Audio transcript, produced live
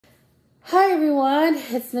Hi everyone,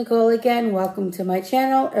 it's Nicole again. Welcome to my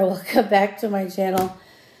channel, or welcome back to my channel.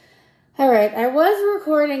 Alright, I was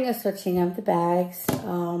recording a switching of the bags,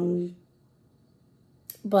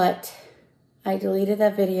 but I deleted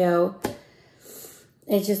that video.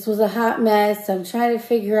 It just was a hot mess. I was trying to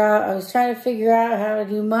figure out how to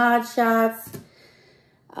do mod shots.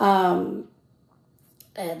 And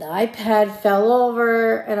the iPad fell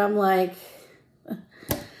over, and I'm like,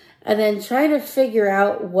 and then trying to figure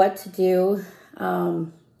out what to do,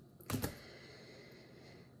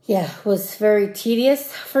 was very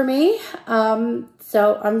tedious for me.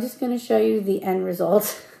 So I'm just going to show you the end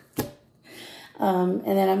result. And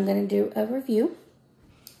then I'm going to do a review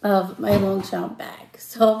of my Longchamp bag.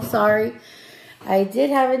 So I'm sorry. I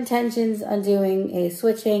did have intentions on doing a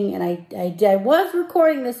switching, and I was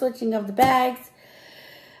recording the switching of the bags.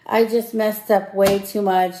 I just messed up way too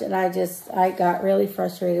much, and I got really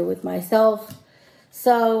frustrated with myself.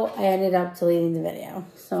 So I ended up deleting the video.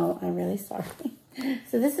 So I'm really sorry.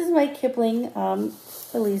 So this is my Kipling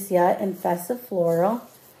Felicia in Festive Floral.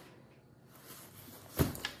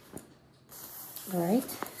 Alright,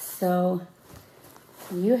 so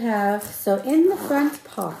you have, in the front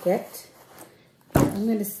pocket, I'm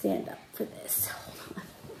going to stand up for this.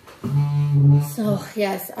 So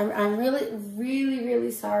yes, I'm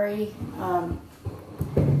really sorry about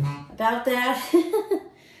that.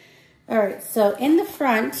 All right, so in the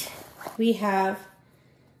front we have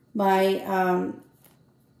my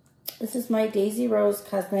this is my Daisy Rose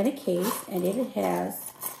cosmetic case, and it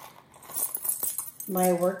has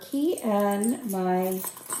my work key and my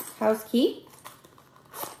house key.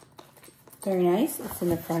 Very nice. It's in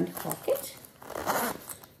the front pocket.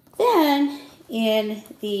 Then in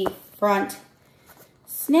the front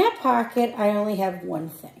snap pocket, I only have one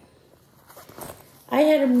thing. I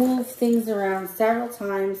had to move things around several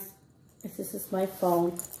times. This is my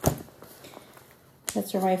phone.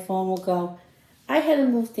 That's where my phone will go. I had to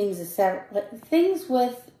move things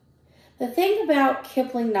with, the thing about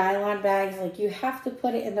Kipling nylon bags, like you have to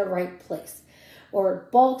put it in the right place, or it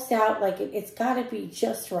bulks out, like it's got to be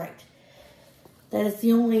just right. That is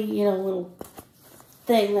the only, little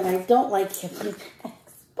thing that I don't like Kipling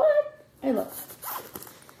bags, but I love it.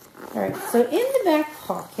 All right, so in the back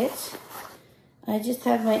pocket, I just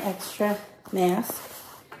have my extra mask.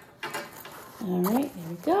 All right, there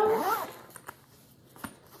we go.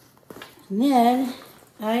 And then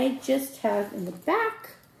I just have in the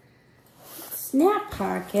back snap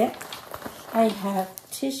pocket, I have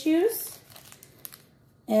tissues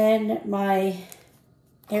and my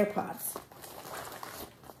AirPods.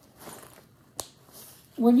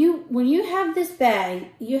 When you have this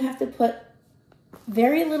bag, you have to put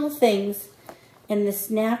very little things in the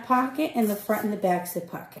snap pocket and the front and the back zip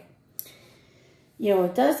pocket.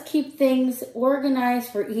 It does keep things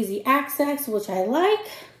organized for easy access, which I like.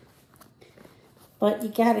 But you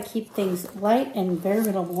got to keep things light and very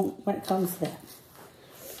minimal when it comes to that.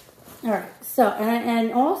 All right, so,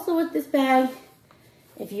 and also with this bag,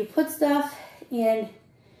 if you put stuff in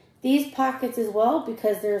these pockets as well,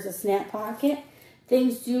 because there's a snap pocket,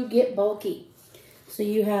 things do get bulky. So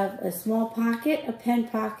you have a small pocket, a pen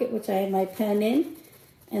pocket, which I have my pen in,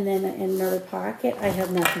 and then in another pocket, I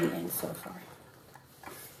have nothing in so far.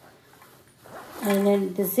 And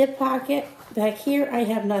then the zip pocket back here, I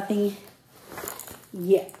have nothing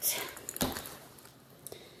yet.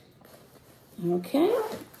 Okay.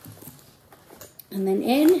 And then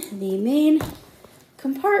in the main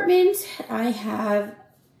compartment, I have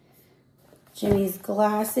Jimmy's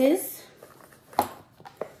glasses,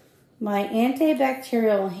 my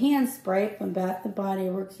antibacterial hand spray from Bath & Body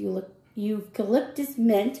Works Eucalyptus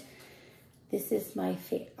Mint. This is my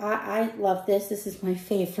favorite. I love this. This is my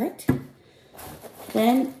favorite.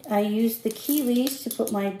 Then I use the key leash to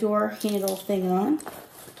put my door handle thing on.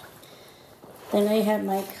 Then I have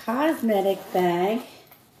my cosmetic bag,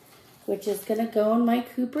 which is going to go in my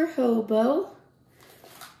Cooper Hobo.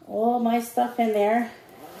 All my stuff in there.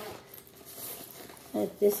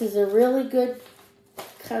 This is a really good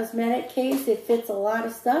cosmetic case. It fits a lot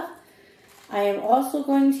of stuff. I am also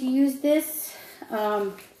going to use this,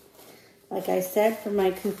 like I said, for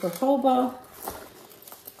my Cooper Hobo.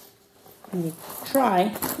 Let me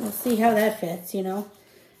try. We'll see how that fits, And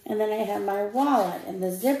then I have my wallet and the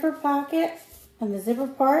zipper pocket and the zipper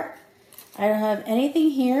part. I don't have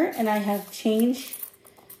anything here, and I have change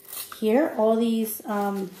here. All these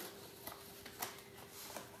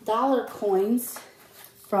dollar coins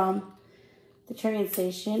from the train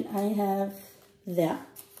station. I have that.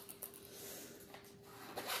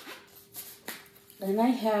 Then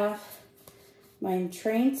I have my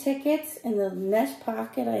train tickets in the mesh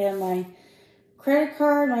pocket. I have my credit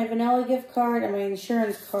card, my vanilla gift card, and my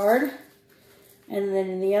insurance card. And then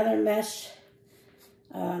in the other mesh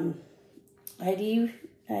ID,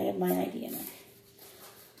 I have my ID in it.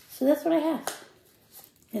 So that's what I have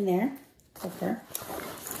in there. Okay.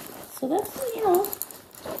 So that's, you know,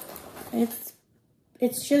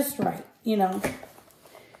 it's just right, you know.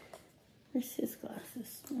 Where's his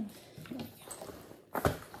glasses? Oh, here we go.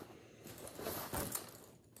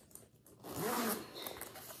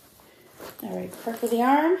 All right, crook of the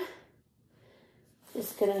arm.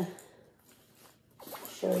 Just gonna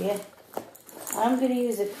show you. I'm gonna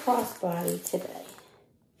use a crossbody today,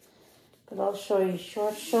 but I'll show you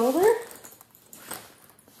short shoulder.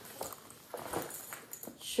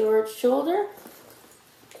 Short shoulder.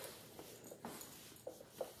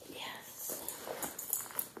 Yes.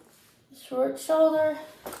 Short shoulder.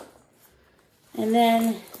 And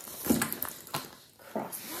then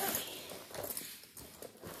crossbody.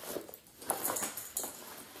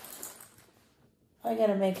 I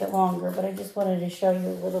gotta make it longer, but I just wanted to show you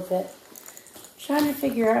a little bit. I'm trying to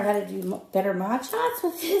figure out how to do better mod shots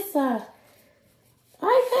with this iPad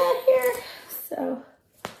here. So,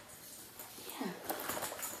 yeah.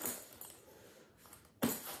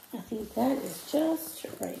 I think that is just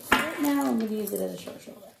right. Right now, I'm going to use it as a short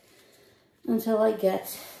shoulder until I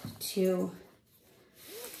get to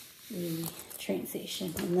the train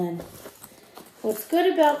station. And then, what's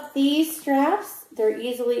good about these straps, they're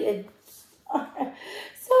easily...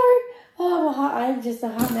 Sorry. Oh, I'm just a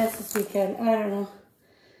hot mess this weekend. I don't know.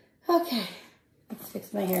 Okay. Let's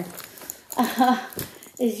fix my hair.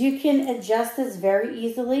 Is you can adjust this very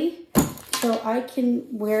easily. So I can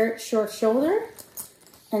wear it short shoulder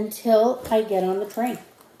until I get on the train.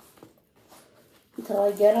 Until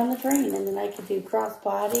I get on the train. And then I could do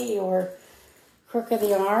crossbody or crook of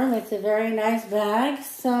the arm. It's a very nice bag.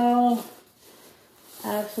 So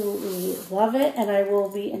absolutely love it. And I will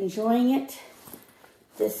be enjoying it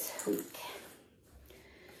this week.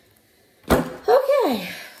 Okay.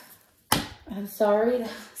 I'm sorry.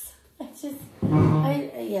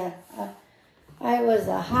 I was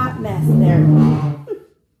a hot mess there.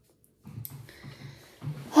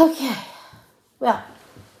 Okay. Well.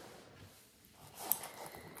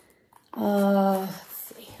 Let's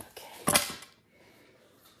see. Okay.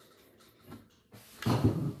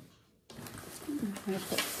 I'm gonna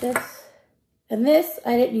put this. And this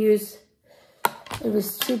I didn't use. It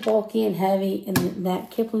was too bulky and heavy in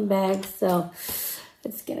that Kipling bag, so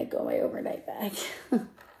it's gonna go my overnight bag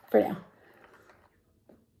for now.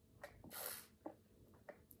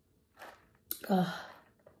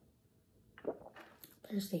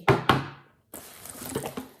 Thirsty. Do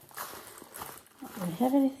I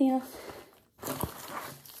have anything else?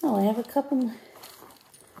 Oh, I have a couple.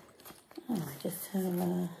 Oh, I just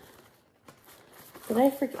have. Did I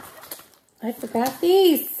forget? I forgot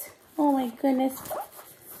these. Oh my goodness.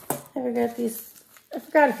 I forgot these. I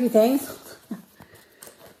forgot a few things.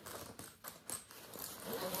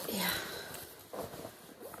 Yeah.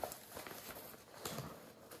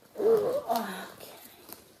 Okay.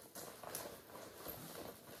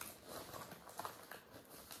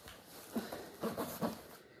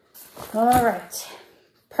 All right.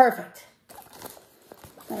 Perfect.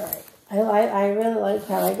 All right. I really like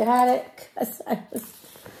how I got it because I was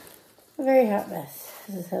a very hot mess.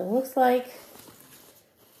 This is what it looks like.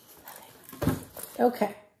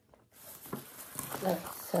 Okay. All right,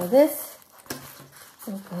 so this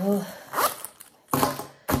will go.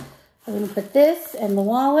 I'm going to put this and the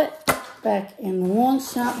wallet back in the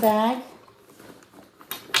Longchamp bag.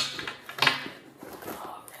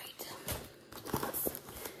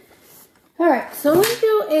 All right, so I'm going to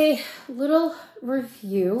do a little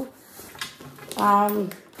review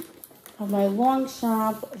of my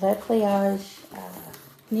Longchamp Le Pliage,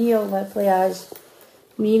 Neo Le Pliage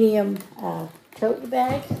medium tote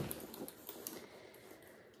bag.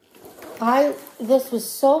 This was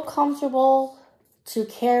so comfortable to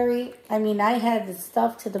carry. I mean, I had the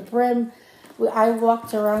stuff to the brim. I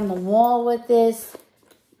walked around the mall with this.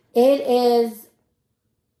 It is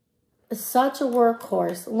such a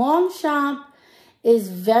workhorse. Longchamp is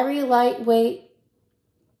very lightweight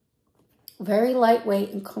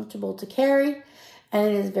and comfortable to carry, and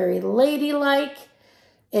it is very ladylike.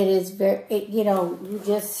 It is you know, you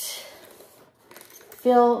just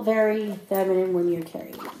feel very feminine when you're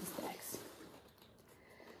carrying these bags.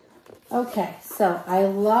 Okay, so I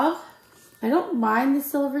don't mind the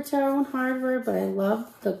silver tone hardware, but I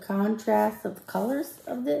love the contrast of the colors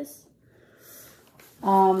of this.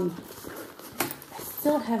 I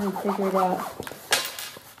still haven't figured out.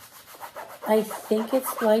 I think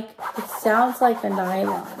it's like, it sounds like a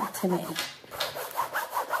nylon to me.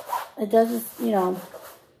 It doesn't, you know.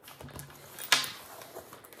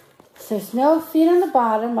 So there's no feet on the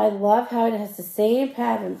bottom. I love how it has the same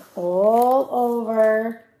pattern all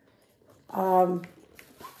over.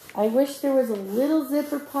 I wish there was a little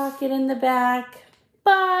zipper pocket in the back,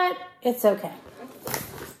 but it's okay.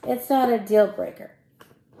 It's not a deal breaker.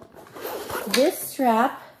 This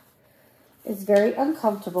strap is very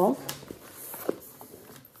uncomfortable.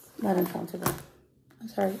 Not uncomfortable. I'm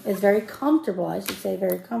sorry. It's very comfortable. I should say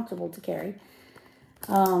very comfortable to carry.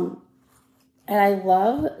 And I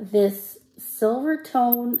love this silver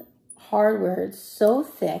tone hardware. It's so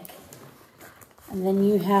thick. And then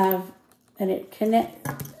you have, and it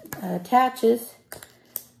attaches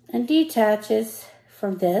and detaches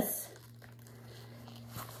from this.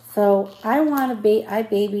 So I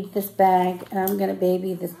babied this bag, and I'm going to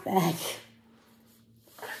baby this bag.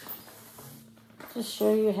 Just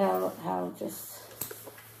show you how just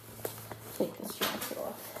take this jacket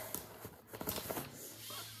off.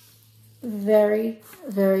 Very,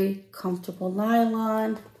 very comfortable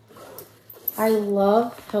nylon. I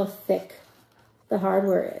love how thick the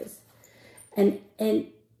hardware is. And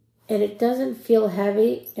it doesn't feel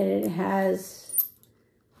heavy, and it has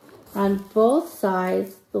on both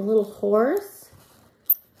sides the little horse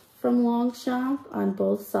from Longchamp on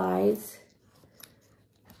both sides.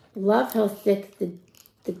 Love how thick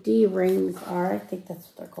the D rings are. I think that's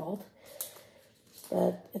what they're called.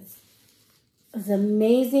 But it's an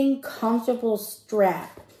amazing, comfortable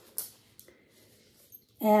strap.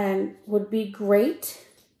 And would be great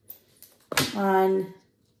on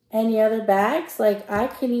any other bags. Like, I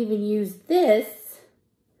can even use this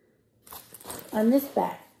on this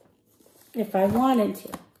bag if I wanted to,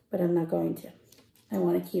 but I'm not going to. I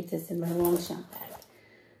want to keep this in my Longchamp bag.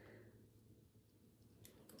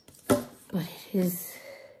 But it is,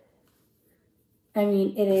 I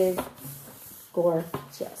mean, it is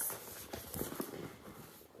gorgeous.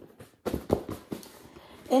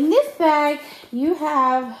 In this bag, you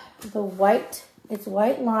have the white, it's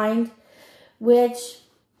white lined, which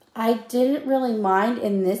I didn't really mind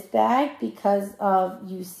in this bag because of,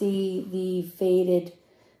 you see the faded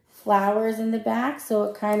flowers in the back. So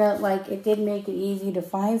it kind of like, it did make it easy to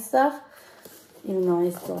find stuff, even though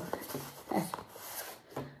I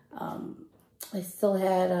still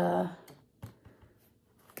had,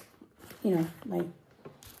 you know, my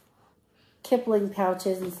Kipling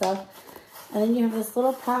pouches and stuff. And then you have this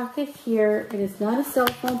little pocket here. It is not a cell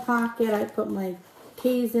phone pocket. I put my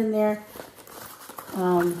keys in there.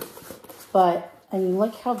 But, I mean,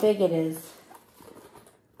 look how big it is.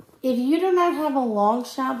 If you do not have a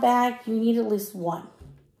Longchamp bag, you need at least one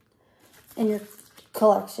in your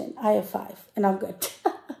collection. I have 5, and I'm good.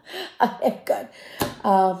 I am good.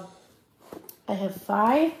 I have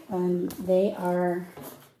 5, and they are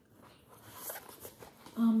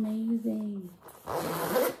amazing.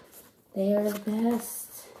 They are the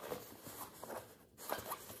best.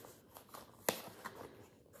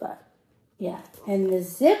 But, yeah. And the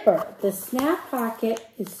zipper, the snap pocket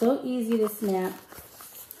is so easy to snap.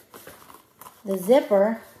 The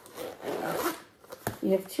zipper,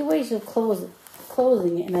 you have 2 ways of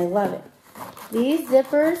closing it, and I love it. These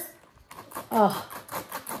zippers, oh,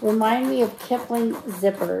 remind me of Kipling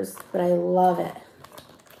zippers, but I love it.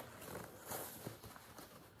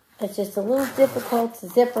 It's just a little difficult to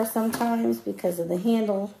zipper sometimes because of the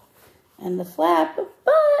handle and the flap,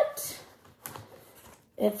 but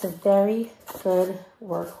it's a very good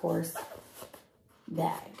workhorse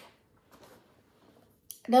bag.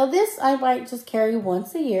 Now this I might just carry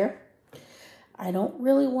once a year. I don't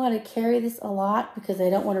really want to carry this a lot because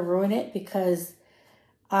I don't want to ruin it, because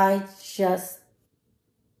I just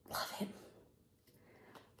love it.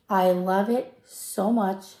 I love it so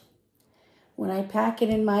much. When I pack it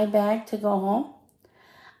in my bag to go home,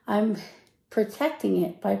 I'm protecting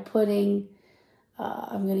it by putting,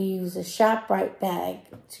 I'm going to use a ShopRite bag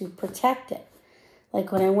to protect it.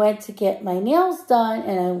 Like when I went to get my nails done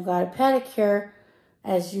and I got a pedicure,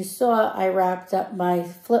 as you saw, I wrapped up my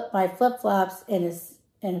flip-flops in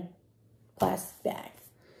a plastic bag.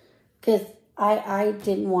 Because I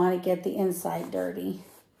didn't want to get the inside dirty.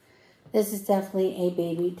 This is definitely a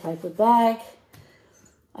baby type of bag.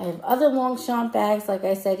 I have other Longchamp bags, like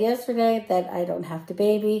I said yesterday, that I don't have to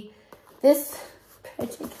baby. This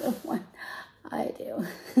particular one, I do.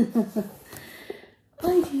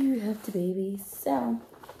 I do have to baby, so.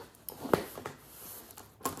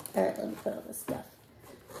 Alright, let me put all this stuff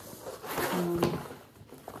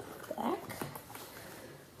back.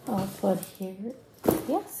 I'll put here.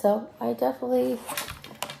 Yeah, so I got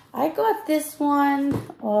this one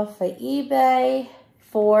off of eBay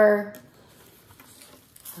for,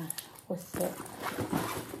 what's it?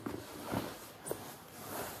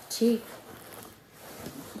 cheap.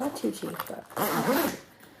 Not too cheap, but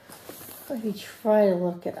let me try to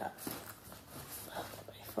look it up. Oh,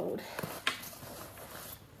 my phone.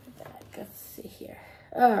 Let's see here.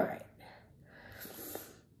 All right.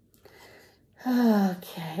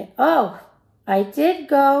 Okay. Oh, I did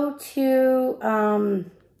go to,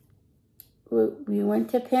 we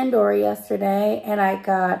went to Pandora yesterday, and I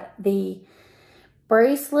got the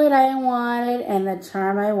bracelet I wanted and the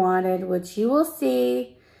charm I wanted, which you will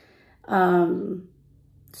see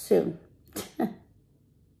soon. All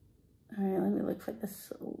right, let me look for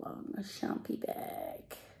this long Champy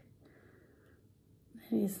bag.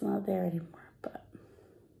 Maybe it's not there anymore, but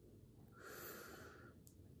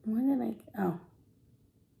when did I?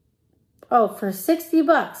 Oh, for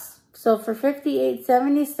 $60. So for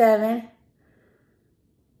 $58.77.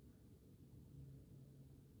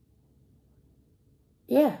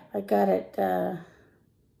 Yeah, I got it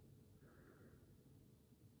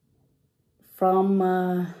from,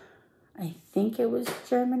 I think it was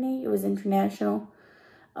Germany. It was international.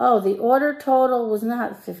 Oh, the order total was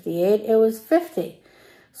not 58. It was 50.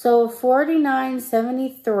 So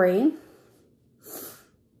 $49.73.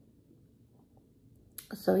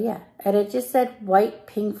 So yeah, and it just said white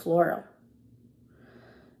pink floral.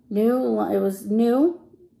 New, it was new.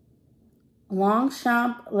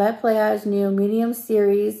 Longchamp Le Plage New Medium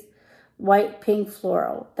Series White Pink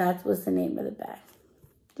Floral. That was the name of the bag.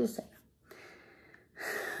 Just saying.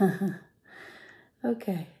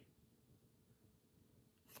 Okay.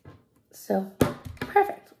 So,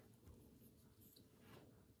 perfect.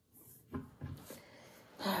 All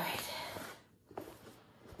right.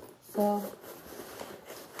 So,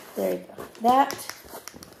 there you go. That.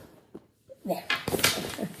 There.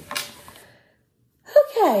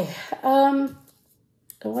 Okay.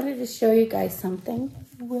 I wanted to show you guys something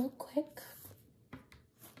real quick.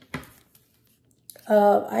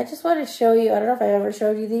 I just want to show you, I don't know if I ever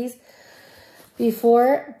showed you these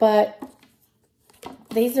before, but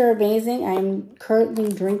these are amazing. I'm currently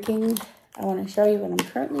drinking, I want to show you what I'm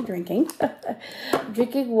currently drinking. I'm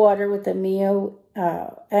drinking water with the Mio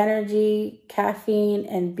Energy, caffeine,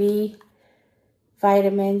 and B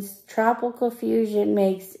vitamins. Tropical Fusion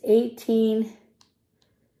makes 8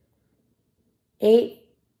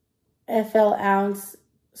 FL ounce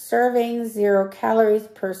servings, 0 calories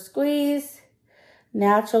per squeeze,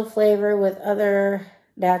 natural flavor with other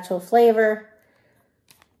natural flavor.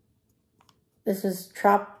 This is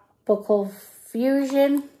Tropical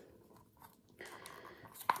Fusion,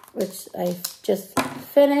 which I just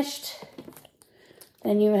finished.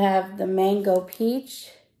 Then you have the Mango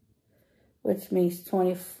Peach, which makes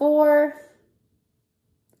 24.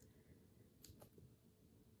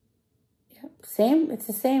 Same, it's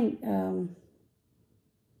the same,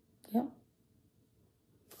 yep.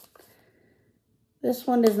 This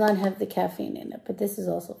one does not have the caffeine in it, but this is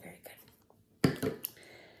also very good.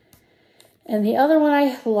 And the other one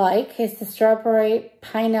I like is the Strawberry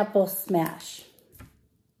Pineapple Smash,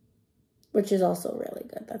 which is also really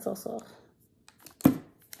good. That's also,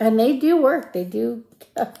 and they do work. They do,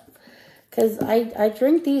 because I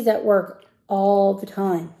drink these at work all the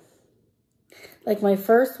time. Like my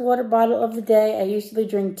first water bottle of the day, I usually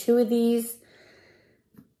drink 2 of these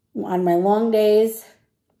on my long days.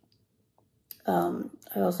 I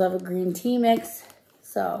also have a green tea mix.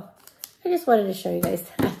 So I just wanted to show you guys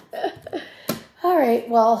that. All right.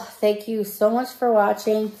 Well, thank you so much for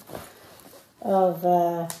watching of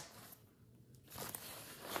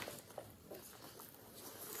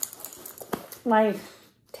my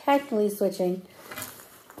technically switching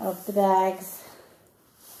of the bags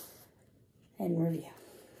and review.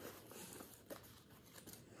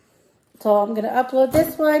 So I'm going to upload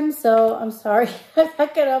this one. So I'm sorry I'm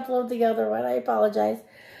not going to upload the other one. I apologize.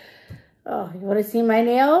 Oh, you want to see my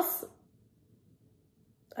nails?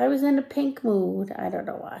 I was in a pink mood. I don't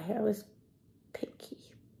know why. I was pinky.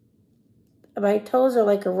 My toes are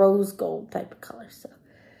like a rose gold type of color. So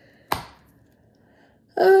I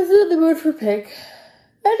was in the mood for pink.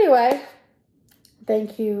 Anyway,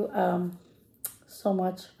 thank you so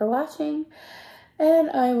much for watching,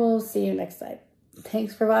 and I will see you next time.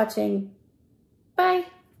 Thanks for watching. Bye.